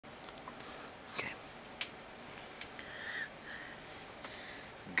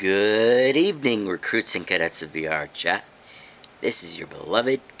Good evening, recruits and cadets of VR chat. This is your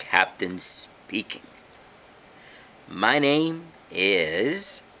beloved captain speaking. My name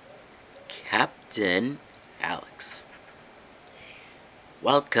is Captain Alex.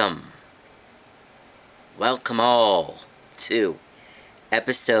 Welcome all to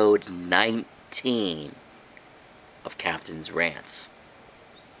episode 19 of Captain's Rants.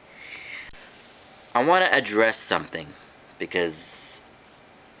 I want to address something because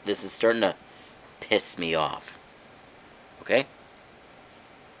this is starting to piss me off. Okay?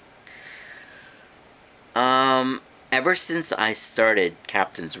 Ever since I started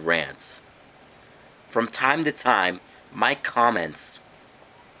Captain's Rants, from time to time, my comments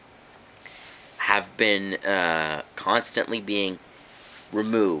have been constantly being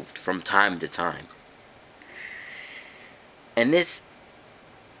removed from time to time. And this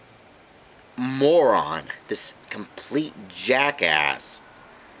moron, this complete jackass,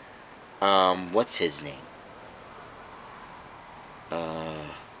 what's his name?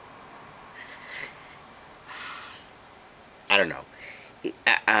 I don't know.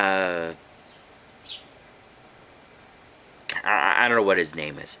 I don't know what his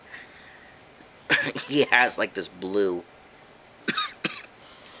name is. He has like this blue.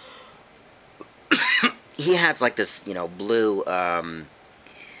 He has like this, blue,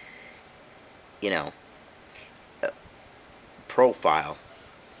 profile.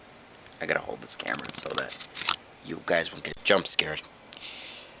 I gotta hold this camera so that you guys won't get jump scared.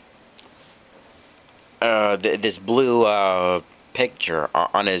 This blue picture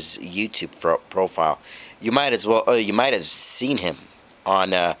on his YouTube profile. You might have seen him on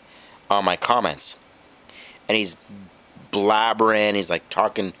my comments, and he's blabbering. He's like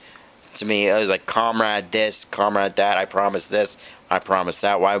talking to me. I was like, comrade this, comrade that. I promise this, I promise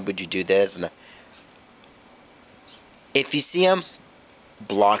that. Why would you do this? And if you see him,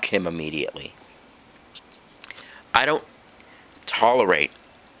 block him immediately. I don't tolerate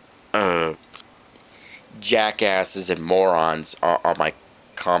jackasses and morons on my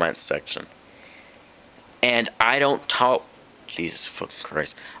comment section. And I don't Jesus fucking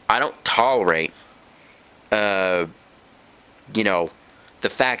Christ. I don't tolerate the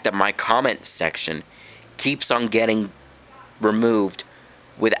fact that my comment section keeps on getting removed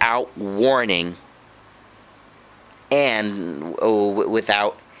without warning and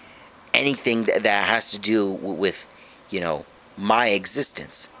without anything that has to do with, my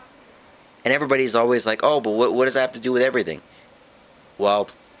existence. And everybody's always like, oh, but what does that have to do with everything? Well,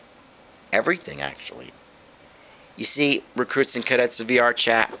 everything, actually. You see, recruits and cadets of VR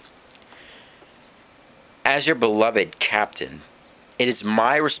chat, as your beloved captain, it is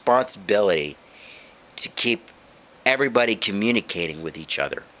my responsibility to keep everybody communicating with each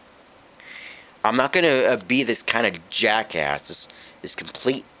other. I'm not going to be this kind of jackass, this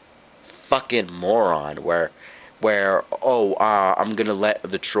complete fucking moron where I'm going to let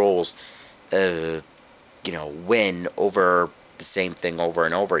the trolls win over the same thing over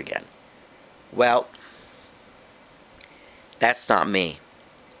and over again. Well, that's not me.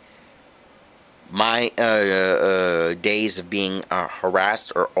 My days of being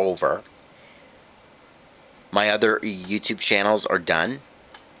harassed are over. My other YouTube channels are done.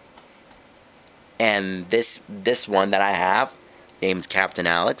 And this one that I have, named Captain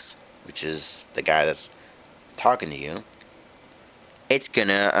Alex, which is the guy that's talking to you, it's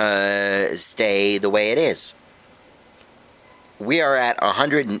gonna stay the way it is. We are at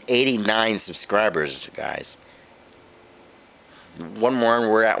 189 subscribers, guys. One more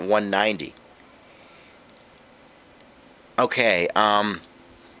and we're at 190. Okay, I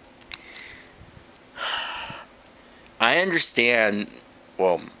understand,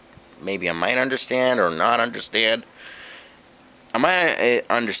 well, maybe I might understand or not understand. I might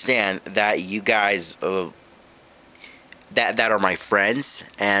understand that you guys that are my friends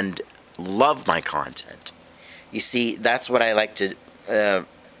and love my content. You see, that's what I like to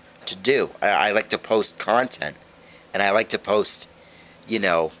do. I like to post content, and I like to post,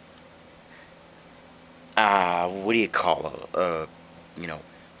 what do you call it?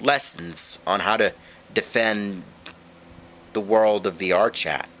 Lessons on how to defend the world of VR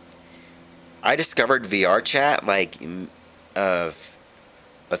chat. I discovered VR chat like a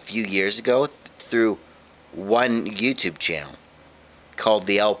few years ago through one YouTube channel called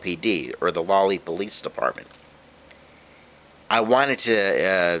the LPD, or the Lolly Police Department. I wanted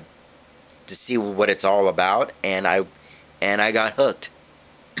to see what it's all about, and I got hooked.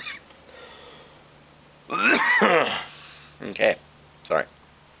 Okay, sorry.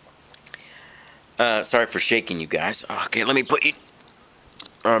 Sorry for shaking you guys. Okay, let me put you,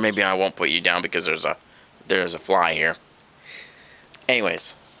 or maybe I won't put you down because there's a fly here.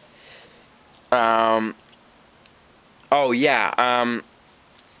 Anyways, Oh yeah.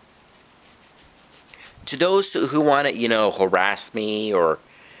 To those who want to, harass me or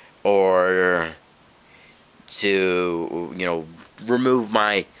to, remove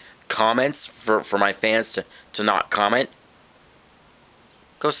my comments for my fans to not comment,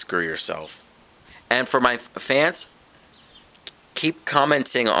 go screw yourself. And for my fans, keep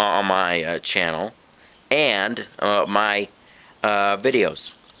commenting on my channel and my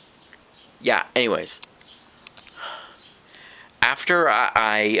videos. Yeah, anyways. After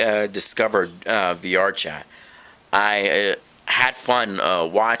I discovered VR chat, I had fun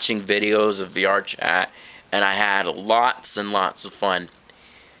watching videos of VR chat, and I had lots and lots of fun,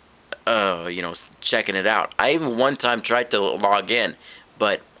 checking it out. I even one time tried to log in,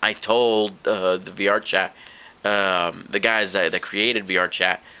 but I told the VR chat, the guys that created VR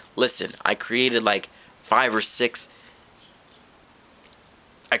chat, listen, I created like 5 or 6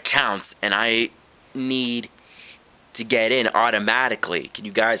 accounts, and I need to get in automatically. Can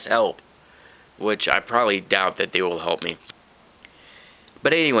you guys help? Which I probably doubt that they will help me.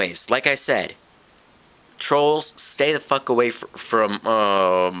 But anyways, like I said, trolls, stay the fuck away from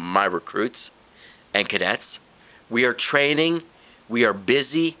my recruits and cadets. We are training. We are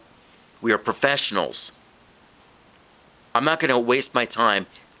busy. We are professionals. I'm not going to waste my time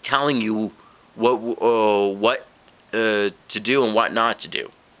telling you what to do and what not to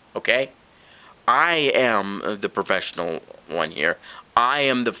do. Okay? I am the professional one here. I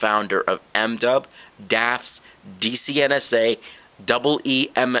am the founder of MDub, DAFs, DCNSA,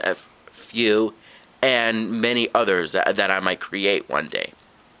 EEMFU, and many others that I might create one day.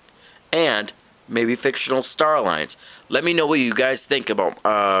 And maybe fictional star lines. Let me know what you guys think about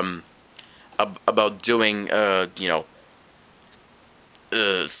doing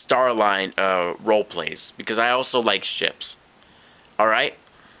Starline role plays, because I also like ships. All right.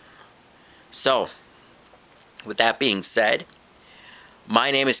 So, with that being said,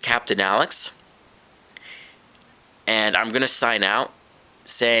 my name is Captain Alex, and I'm gonna sign out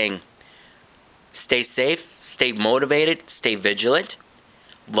saying, stay safe, stay motivated, stay vigilant,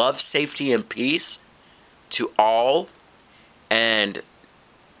 love, safety, and peace to all, and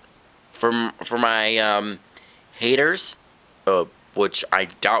for my haters, which I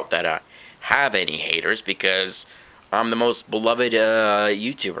doubt that I have any haters because I'm the most beloved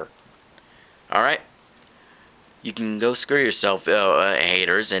YouTuber. All right, you can go screw yourself,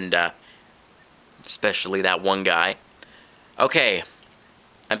 haters, and especially that one guy. Okay,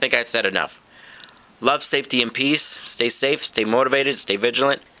 I think I said enough. Love, safety, and peace. Stay safe, stay motivated, stay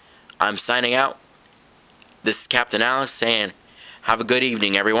vigilant. I'm signing out. This is Captain Alex saying, have a good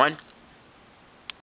evening, everyone.